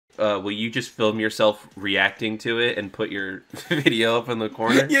will you just film yourself reacting to it and put your video up in the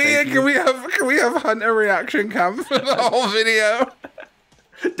corner? Yeah. Can we have Hunter reaction cam for the whole video?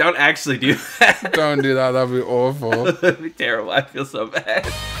 Don't actually do that. Don't do that. That'd be awful. That'd be terrible. I feel so bad.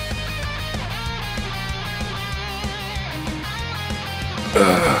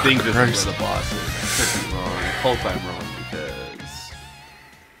 I think this is where the boss is. Could be wrong. I hope I'm wrong because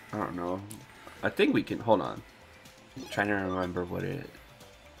I don't know. I think we can. Hold on. I'm trying to remember what it.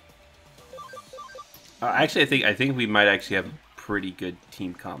 Actually, I think we might actually have a pretty good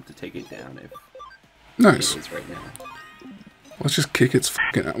team comp to take it down if nice. It is right now. Let's just kick its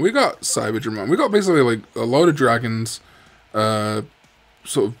fucking out. We got Cyberdragon. We got basically like a load of dragons, sort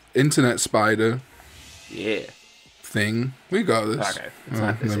of internet spider. Yeah. Thing. We got this. Okay. It's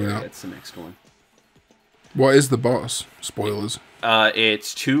not this area. It's the next one. What is the boss? Spoilers.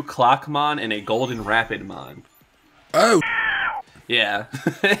 It's 2 Clockmon and a Golden Rapidmon. Oh. Yeah.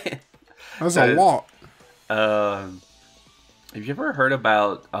 That's a lot. Have you ever heard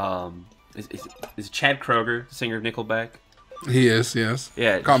about is Chad Kroeger, the singer of Nickelback? He is, yes.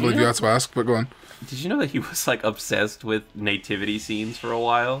 Yeah. Can't believe you had to ask, but go on. Did you know that he was like obsessed with nativity scenes for a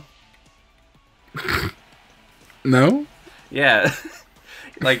while? No? Yeah.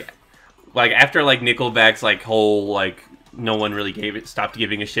 like after like Nickelback's like whole like no one really stopped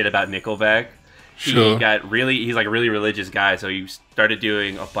giving a shit about Nickelback. Sure. He's like a really religious guy, so he started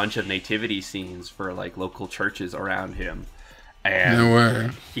doing a bunch of nativity scenes for like local churches around him. And no way.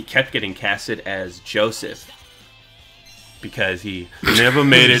 He kept getting casted as Joseph because he never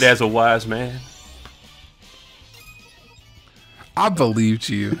made it as a wise man. I believed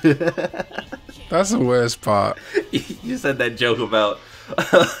you. That's the worst part. You said that joke about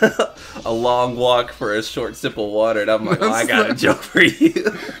a long walk for a short sip of water, and I'm like, oh, I got a joke for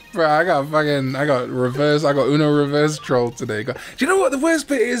you. Bro, I got Uno reverse troll today. Do you know what the worst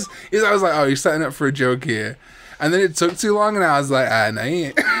bit is? I was like, oh, you're setting up for a joke here. And then it took too long, and I was like, no, he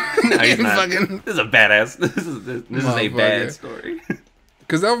ain't. No, he's not. This is a badass. This is a bad story.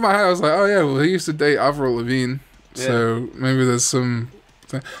 Because over my head, I was like, oh yeah, well, he used to date Avril Lavigne. Yeah. So maybe there's some...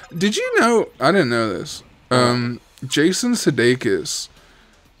 Did you know... I didn't know this. Jason Sudeikis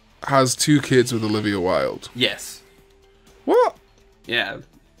has 2 kids with Olivia Wilde. Yes. What? Yeah.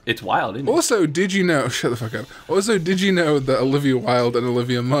 It's wild, isn't it? Also, did you know... Shut the fuck up. Also, did you know that Olivia Wilde and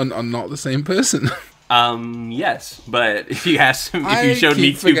Olivia Munn are not the same person? Yes. But if you showed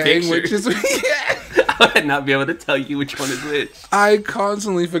me 2 pictures... I would not be able to tell you which one is which. I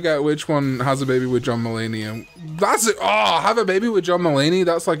constantly forget which one has a baby with John Mulaney. And that's it. Oh, have a baby with John Mulaney?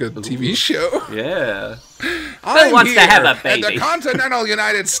 That's like a TV show. Yeah. Who wants to have a baby? In the continental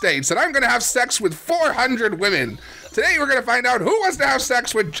United States, and I'm going to have sex with 400 women. Today we're going to find out who wants to have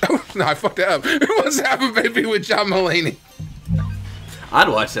sex with... No, I fucked it up. Who wants to have a baby with John Mulaney? I'd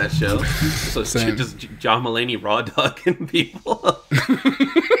watch that show. So Same. Just John Mulaney raw dogging people.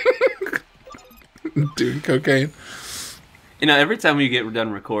 Doing cocaine. You know, every time we get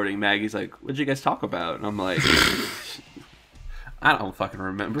done recording, Maggie's like, what'd you guys talk about? And I'm like, I don't fucking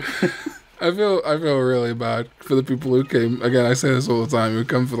remember. I feel really bad for the people who came. Again, I say this all the time, who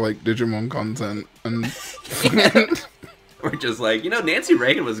come for like Digimon content. And we're just like, Nancy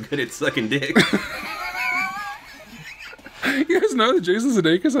Reagan was good at sucking dick. You guys know that Jason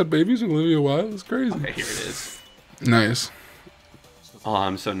Sudeikis had babies with Olivia Wilde? It's crazy. Okay, here it is. Nice. Oh,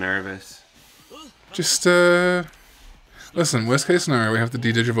 I'm so nervous. Just, listen, worst case scenario, we have to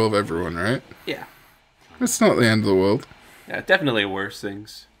Dedigivolve everyone, right? Yeah. It's not the end of the world. Yeah, definitely worse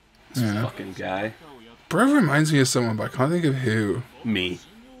things. This fucking guy. Bro reminds me of someone, but I can't think of who. Me.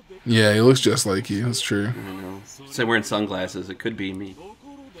 Yeah, he looks just like you, that's true. I know. So wearing sunglasses, it could be me.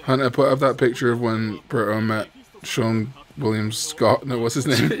 Hunter, put up that picture of when Proto met Sean William Scott. No, what's his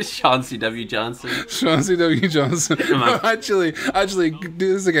name? Sean C.W. Johnson. Sean C.W. Johnson. No, actually,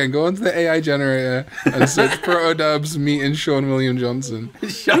 do this again. Go onto the AI generator and search Proto Dubs meeting Sean William Johnson.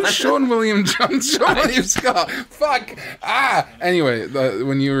 Who's Sean William Johnson? Sean William Scott. Fuck. Anyway,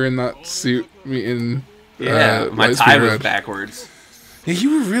 when you were in that suit meeting... Yeah, my tie was backwards. Yeah,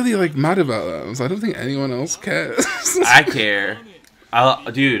 you were really, mad about that. I was like, I don't think anyone else cares. I care.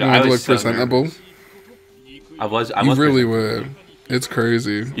 Dude, I was so presentable. Nervous. I was you really were. It's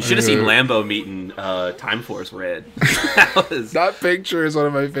crazy. You should have seen Lambo meeting Time Force Red. That picture is one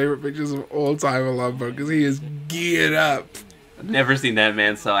of my favorite pictures of all time of Lambo because he is geared up. I've never seen that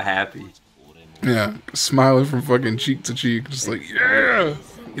man so happy. Yeah, smiling from fucking cheek to cheek, just like, yeah.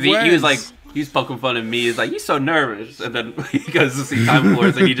 He was like he's poking fun at me. He's like, "You so nervous," and then he goes to see Time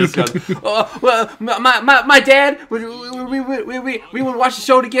Lords, and he just goes, "Oh, well, my dad, we would watch the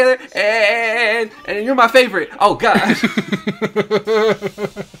show together, and you're my favorite." Oh God.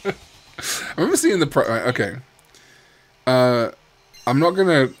 I remember seeing the okay. I'm not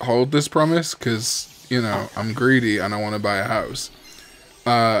gonna hold this promise because I'm greedy and I want to buy a house.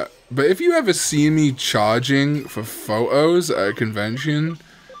 But if you ever see me charging for photos at a convention,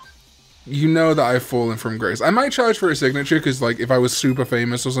 you know that I've fallen from grace. I might charge for a signature because, like, if I was super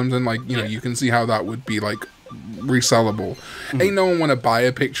famous or something, like, you can see how that would be, like, resellable. Ain't no one want to buy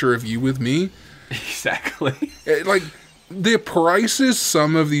a picture of you with me. Exactly. Like, the prices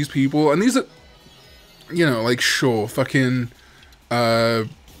some of these people, and these are, like, sure, fucking,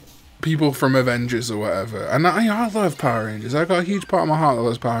 people from Avengers or whatever. And I love Power Rangers. I got a huge part of my heart that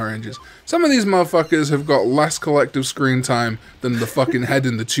loves Power Rangers. Some of these motherfuckers have got less collective screen time than the fucking head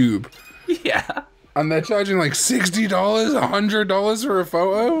in the tube. Yeah. And they're charging like $60, $100 for a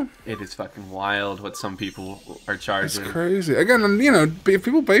photo? It is fucking wild what some people are charging. It's crazy. Again, if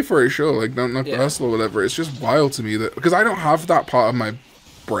people pay for it, sure, like, don't knock the hustle or whatever. It's just wild to me that, because I don't have that part of my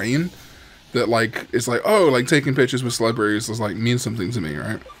brain that, like, it's like, oh, like, taking pictures with celebrities is, like, means something to me,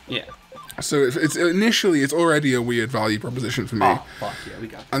 right? Yeah. So it's initially, it's already a weird value proposition for me. Oh, fuck yeah, we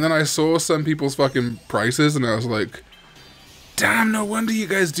got that. And then I saw some people's fucking prices, and I was like, damn, no wonder you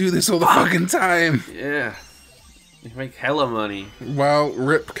guys do this all the fucking time. Yeah. You make hella money. Well,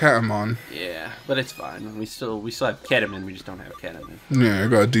 rip Ketamon. Yeah, but it's fine. We still have ketamine, we just don't have ketamine. Yeah, I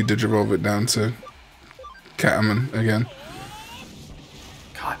gotta Dedigivolve it down to Ketamon again.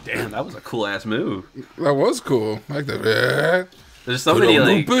 God damn, that was a cool ass move. That was cool. Like the there's so many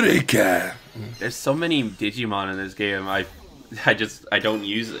like cat. There's so many Digimon in this game. I don't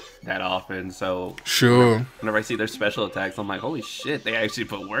use it that often, so sure. Whenever I see their special attacks, I'm like, holy shit, they actually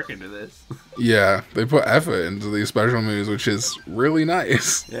put work into this. Yeah, they put effort into these special moves, which is really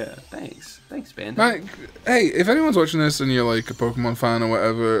nice. Yeah, thanks, man. Like, hey, if anyone's watching this and you're like a Pokemon fan or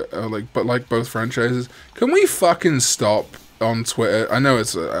whatever, but like both franchises, can we fucking stop on Twitter? I know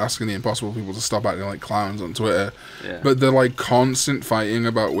it's asking the impossible people to stop acting like clowns on Twitter, but they're like constant fighting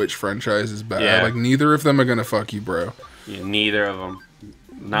about which franchise is better. Yeah. Like, neither of them are gonna fuck you, bro. Yeah, neither of them.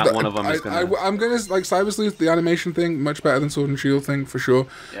 Not one of them is gonna. I'm gonna like Cyber Sleuth, the animation thing, much better than Sword and Shield thing for sure.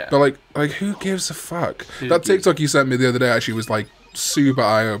 Yeah. But like who gives a fuck? That TikTok you sent me the other day actually was like super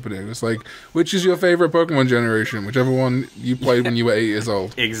eye opening. It's like, which is your favorite Pokemon generation? Whichever one you played when you were 8 years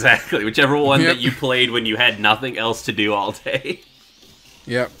old. Exactly. Whichever one that you played when you had nothing else to do all day.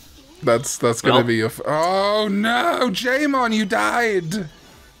 Yep. That's gonna be your. Oh no, Jamon, you died.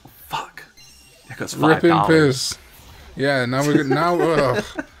 Fuck. That goes Ripping $5. piss. Yeah, now we're now.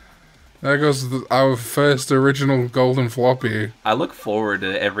 There goes our first original golden floppy. I look forward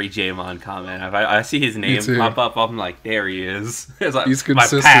to every Jamon comment. If I see his name pop up, I'm like, there he is. It's like, he's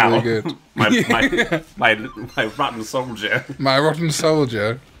consistently good. my rotten soldier. My rotten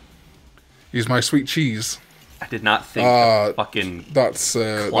soldier. He's my sweet cheese. I did not think the fucking that's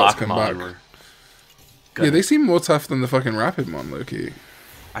come back. Yeah, they seem more tough than the fucking Rapidmon, Loki.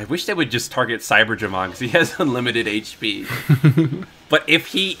 I wish they would just target Cyberjamon because he has unlimited HP. But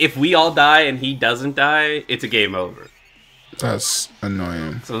if we all die and he doesn't die, it's a game over. That's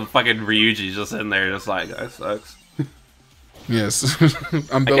annoying. So the fucking Ryuji's just in there just like, that sucks. Yes.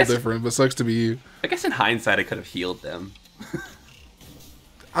 I'm built different, but sucks to be you. I guess in hindsight I could have healed them.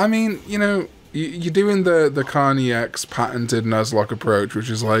 I mean, you're doing the Karn EX patented Nuzlocke approach, which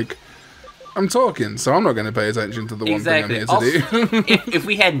is like, I'm talking, so I'm not going to pay attention to the one thing I'm here to do. if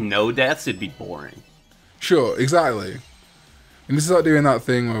we had no deaths, it'd be boring. Sure, exactly. And this is like doing that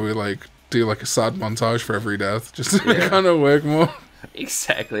thing where we like do like a sad montage for every death, just to kind of work more.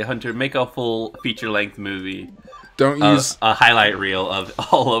 Exactly, Hunter. Make a full feature-length movie. Don't use a highlight reel of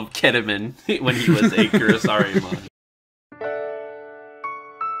all of Ketamon when he was a Kurosari-mon.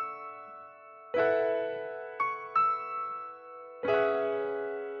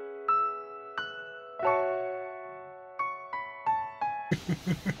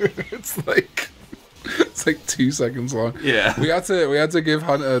 It's like 2 seconds long. Yeah, we had to give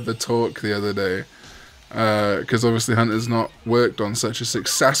Hunter the talk the other day because obviously Hunter's not worked on such a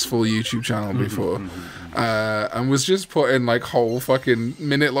successful YouTube channel before, and was just putting like whole fucking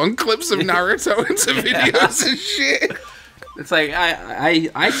minute-long clips of Naruto into videos and shit. It's like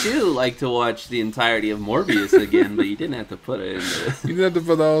I too like to watch the entirety of Morbius again, but you didn't have to put it in there. You didn't have to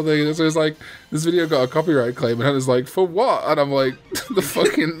put the whole thing. So it's like, this video got a copyright claim, and Hunter's like, for what? And I'm like, the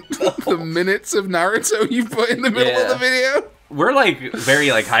fucking the minutes of Naruto you put in the middle of the video. We're like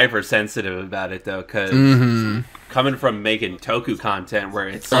very like hypersensitive about it though, because coming from making Toku content where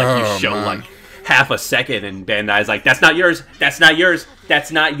it's like you show like half a second and Bandai's like, that's not yours, that's not yours,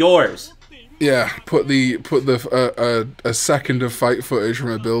 that's not yours. Yeah, put a second of fight footage from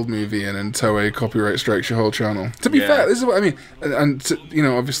a build movie in, and Toei copyright strikes your whole channel. To be fair, this is what I mean. And you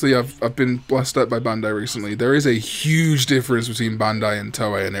know, obviously, I've been blessed up by Bandai recently. There is a huge difference between Bandai and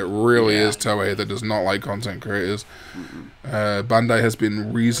Toei, and it really is Toei that does not like content creators. Bandai has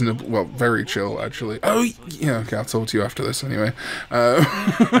been reasonable, well, very chill actually. Oh, yeah, okay, I'll talk to you after this anyway. I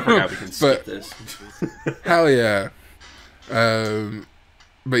forgot we can skip this. Hell yeah.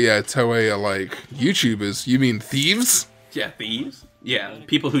 But yeah, Toei are like, YouTubers, you mean thieves? Yeah, thieves? Yeah,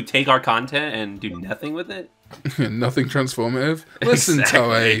 people who take our content and do nothing with it? Nothing transformative? Listen,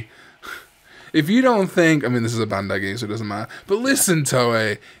 Toei. If you don't think, I mean, this is a Bandai game, so it doesn't matter. But listen,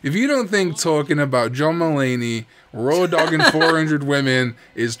 Toei, if you don't think talking about John Mulaney, raw dogging 400 women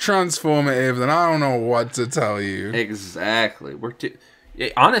is transformative, then I don't know what to tell you. Exactly.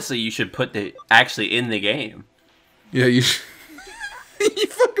 Honestly, you should put it actually in the game. Yeah, you should. You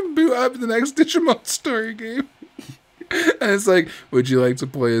fucking boot up the next Digimon story game. And it's like, would you like to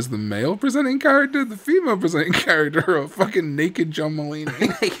play as the male presenting character, the female presenting character, or a fucking naked John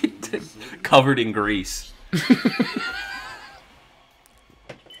Mulaney? Covered in grease.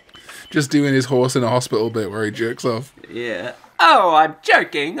 Just doing his horse in a hospital bit where he jerks off. Yeah. Oh, I'm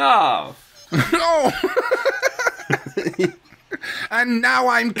jerking off. Oh! And now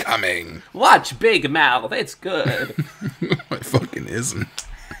I'm coming. Watch Big Mouth. It's good. It fucking isn't.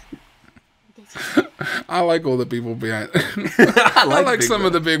 I like all the people behind. I like some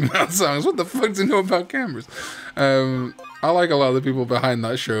of the Big Mouth songs. What the fuck do you know about cameras? I like a lot of the people behind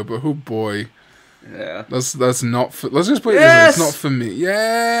that show, but oh boy. Yeah. That's not for... Let's just put it this way. It's not for me.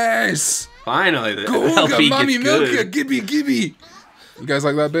 Yes! Finally. The LP Mommy Milka, Gibby. You guys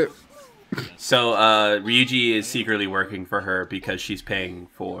like that bit? So, Ryuji is secretly working for her because she's paying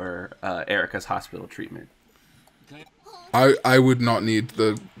for Erika's hospital treatment. I would not need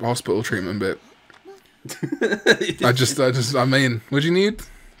the hospital treatment bit. I mean, would you need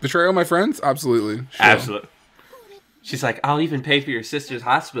betrayal, my friends? Absolutely. Sure. Absolutely. She's like, I'll even pay for your sister's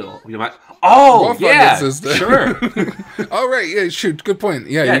hospital. You might. Oh, yeah, sure. Oh, right, yeah, shoot, good point.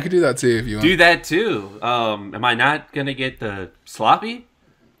 Yeah, you could do that too if you want. Do that too. Am I not gonna get the sloppy?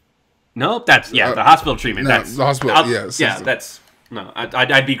 Nope, that's the hospital treatment. No, that's the hospital. Yes, yeah, that's no.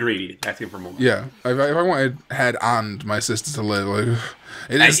 I'd be greedy asking for more. Yeah, if I wanted head and my sister to live, like,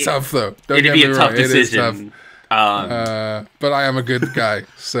 it is tough though. It'd be a tough decision. But I am a good guy,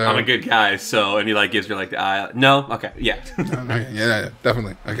 so I'm a good guy. So and he like gives her like the eye. No, okay, yeah, okay, yeah,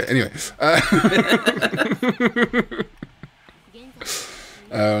 definitely. Okay, anyway.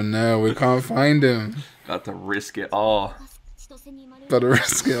 Oh no, we can't find him. Got to risk it all. Better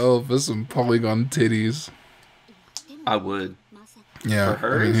risk it all for some polygon titties. I would. Yeah, for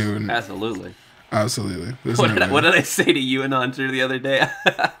her, I mean, absolutely. Absolutely. What did I say to you and Hunter the other day?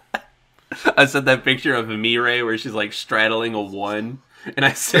 I sent that picture of Mirai where she's like straddling a one, and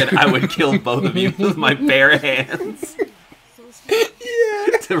I said I would kill both of you with my bare hands.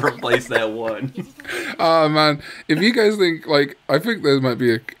 Yeah. To replace that one. Oh man, if you guys think like, I think there might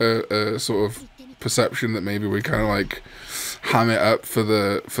be a sort of perception that maybe we kind of like ham it up for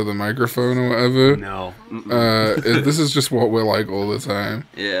the microphone or whatever. No. This is just what we're like all the time.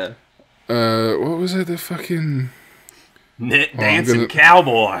 Yeah. What was it? The fucking dancing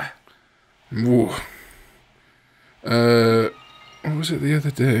cowboy. Whoa. What was it the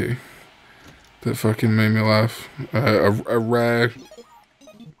other day that fucking made me laugh? A rare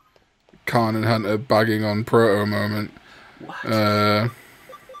Karn and Hunter bagging on Proto moment. What?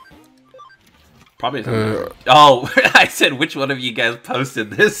 Probably. I said which one of you guys posted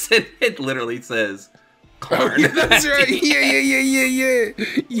this, and it literally says Karn. Oh, yeah, that's right.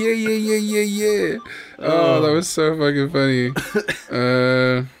 Yeah. Oh, that was so fucking funny.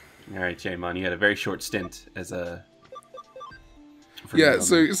 All right, J-Mon, you had a very short stint as a. Yeah,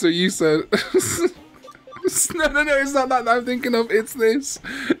 so you said. No, it's not that I'm thinking of. It's this.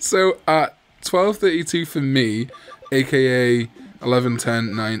 So at 12:32 for me, aka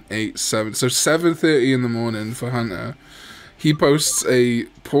 11:10, 9, 8, 7. So 7:30 in the morning for Hunter. He posts a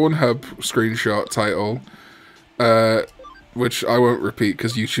Pornhub screenshot title, which I won't repeat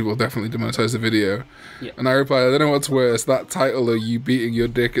because YouTube will definitely demonetize the video. Yeah. And I replied, I don't know what's worse, that title or you beating your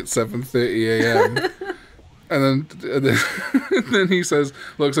dick at 7:30 a.m. And then he says,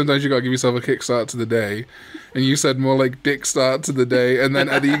 look, sometimes you gotta give yourself a kickstart to the day. And you said more like dick start to the day. And then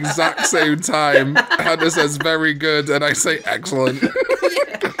at the exact same time, Hannah says very good. And I say excellent.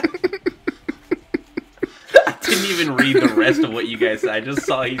 I didn't even read the rest of what you guys said. I just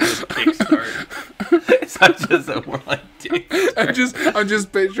saw he said kickstart. I'm just more like dick. I'm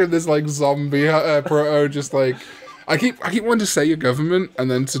just picturing this like zombie proto, just like I keep wanting to say your government, and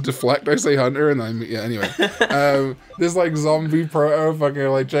then to deflect I say hunter, and then yeah. Anyway, this like zombie proto fucking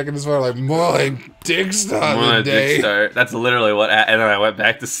like checking his phone like more like dick start today. Dick start. That's literally what. And then I went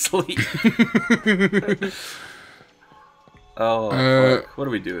back to sleep. Fuck. What are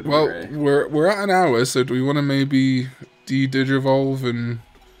we doing? Well, we're at an hour, so do we want to maybe Dedigivolve and?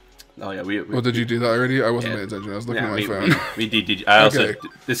 Oh yeah, Or did you do that already? I wasn't paying attention. I was looking at my phone. We did. I also. Okay.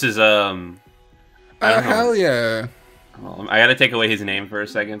 This is hell yeah. Well, I gotta take away his name for a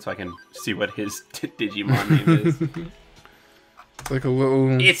second so I can see what his Digimon name is. It's like a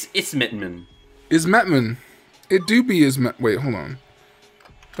little. It's Mitman. Ismetman. It do be Ismet. Wait, hold on.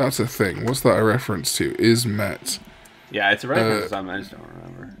 That's a thing. What's that a reference to? Ismet. Yeah, it's a reference to something. I just don't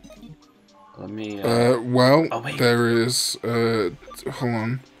remember. Let me. Well, oh, there is. Hold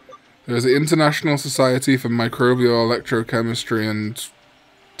on. There's the International Society for Microbial Electrochemistry and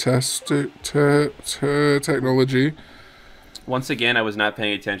Technology. Once again, I was not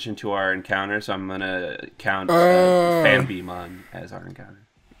paying attention to our encounter, so I'm gonna count Fanbimon as our encounter.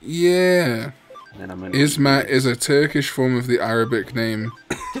 Yeah. And then I'm gonna Ismat is a Turkish form of the Arabic name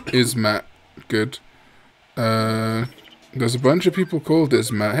Ismat. Good. There's a bunch of people called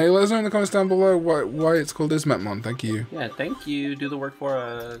Ismat. Hey, let us know in the comments down below why it's called Ismatmon. Thank you. Yeah, thank you. Do the work for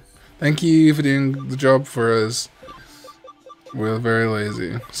us. Thank you for doing the job for us. We're very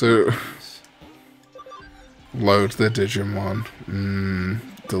lazy. So, load the Digimon.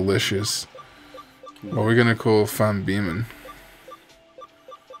 Delicious. What are we gonna call Fanbeeman?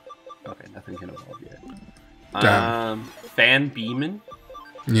 Okay, nothing can evolve yet. Damn. Fanbeeman?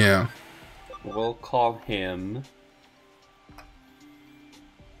 Yeah. We'll call him...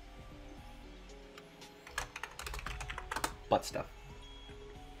 butt stuff.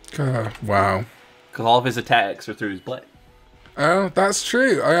 Wow. Because all of his attacks are through his butt. Oh, that's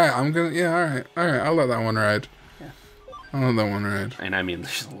true. All right, I'm gonna. Yeah, all right. I'll let that one ride. Yeah. I'll let that one ride. And I mean,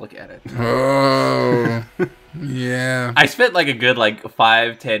 just look at it. Oh, yeah. I spent like a good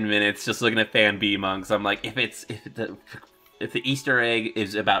 5-10 minutes just looking at Fanbeemon because I'm like, if the Easter egg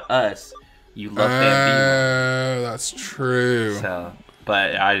is about us, you love Fanbeemon. Oh, that's true. So,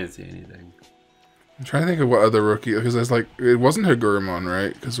 but I didn't see anything. I'm trying to think of what other rookie, because there's it wasn't Hagurumon,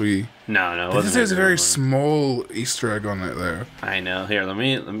 right? Because we... No. There's a very small Easter egg on it, though. I know. Here, let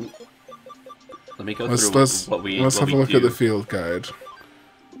me go through what we Let's have a look at the field guide.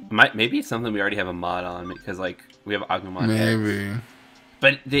 Maybe it's something we already have a mod on, because, we have Agumon Maybe. X.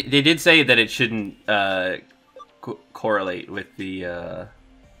 But they did say that it shouldn't correlate with the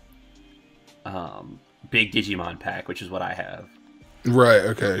big Digimon pack, which is what I have. Right,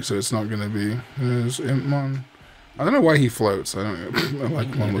 okay, so it's not going to be... There's Impmon. I don't know why he floats. I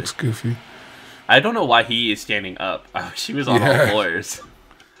like one looks goofy. I don't know why he is standing up. I wish he was on all floors.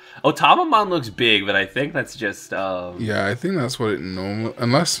 Oh, Tamamon looks big, but I think that's just... Yeah, I think that's what it normally...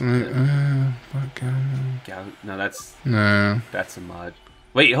 Unless... No, that's... No. That's a mod.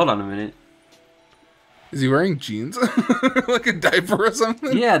 Wait, hold on a minute. Is he wearing jeans? Like a diaper or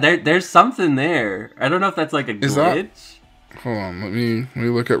something? Yeah, there's something there. I don't know if that's like a glitch. Hold on, let me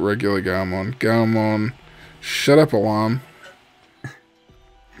look at regular Gaomon. Gaomon, shut up, alarm.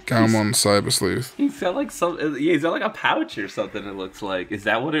 Gaomon Cyber Sleuth. He's got like he's got like a pouch or something. It looks like. Is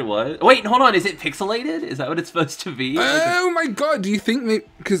that what it was? Wait, hold on. Is it pixelated? Is that what it's supposed to be? Oh my god! Do you think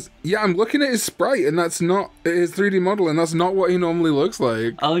because I'm looking at his sprite and that's not his 3D model, and that's not what he normally looks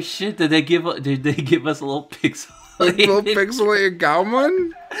like. Oh shit! Did they give us a little pixelated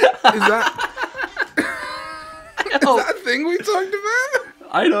Gaomon? Is that? Is that a thing we talked about?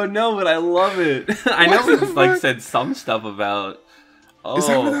 I don't know, but I love it. I know we said some stuff about. Oh. Is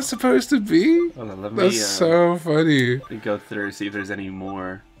that what that's supposed to be? That's so funny. Let me go through see if there's any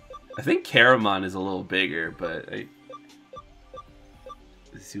more. I think Karamon is a little bigger, but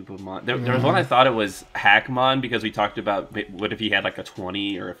Supermon. There was one I thought it was Hackmon because we talked about what if he had like a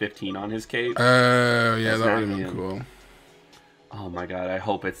 20 or a 15 on his cape. Oh yeah, that would have been cool. Oh my god, I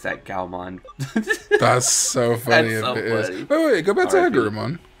hope it's that Gaomon. That's so funny if it is. Wait, go back to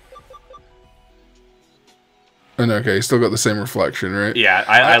Hagurumon. And okay, you still got the same reflection, right? Yeah,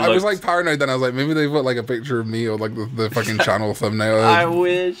 I was like paranoid then. I was like, maybe they put like a picture of me or like the fucking channel thumbnail. I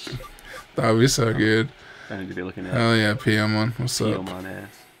wish. That would be so good. I need to be looking at. Hell yeah, Piomon. What's up? Piomon ass.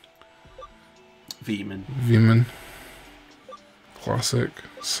 Veemon. Veemon. Classic.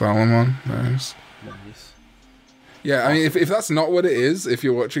 Salamon. Nice. Nice. Yeah, I mean, if that's not what it is, if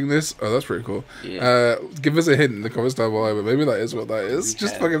you're watching this, oh, that's pretty cool. Yeah. Give us a hint in the comments down below, but maybe that is what that is.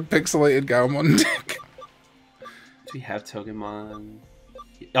 Just fucking pixelated Gaomon dick. Do we have Togemon?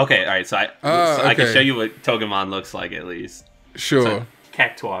 Okay, all right. So I can show you what Togemon looks like at least. Sure. So,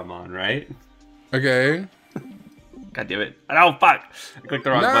 Cactuamon, right? Okay. God damn it! Oh fuck! I clicked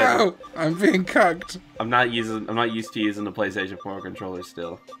the wrong button. No, I'm being cucked. I'm not used to using the PlayStation 4 controller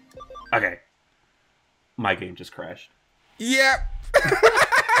still. Okay. My game just crashed. Yep.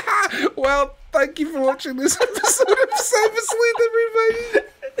 Well, thank you for watching this episode of Cyber Sleuth, everybody.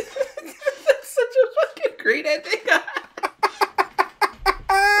 That's such a fucking great ending.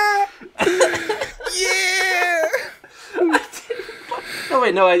 Yeah. Oh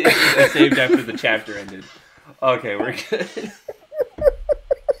wait, no, I saved after the chapter ended. Okay, we're good.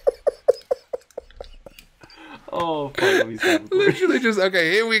 Oh, fuck, literally just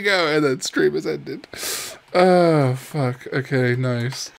okay. Here we go, and then stream has ended. Oh fuck. Okay, nice.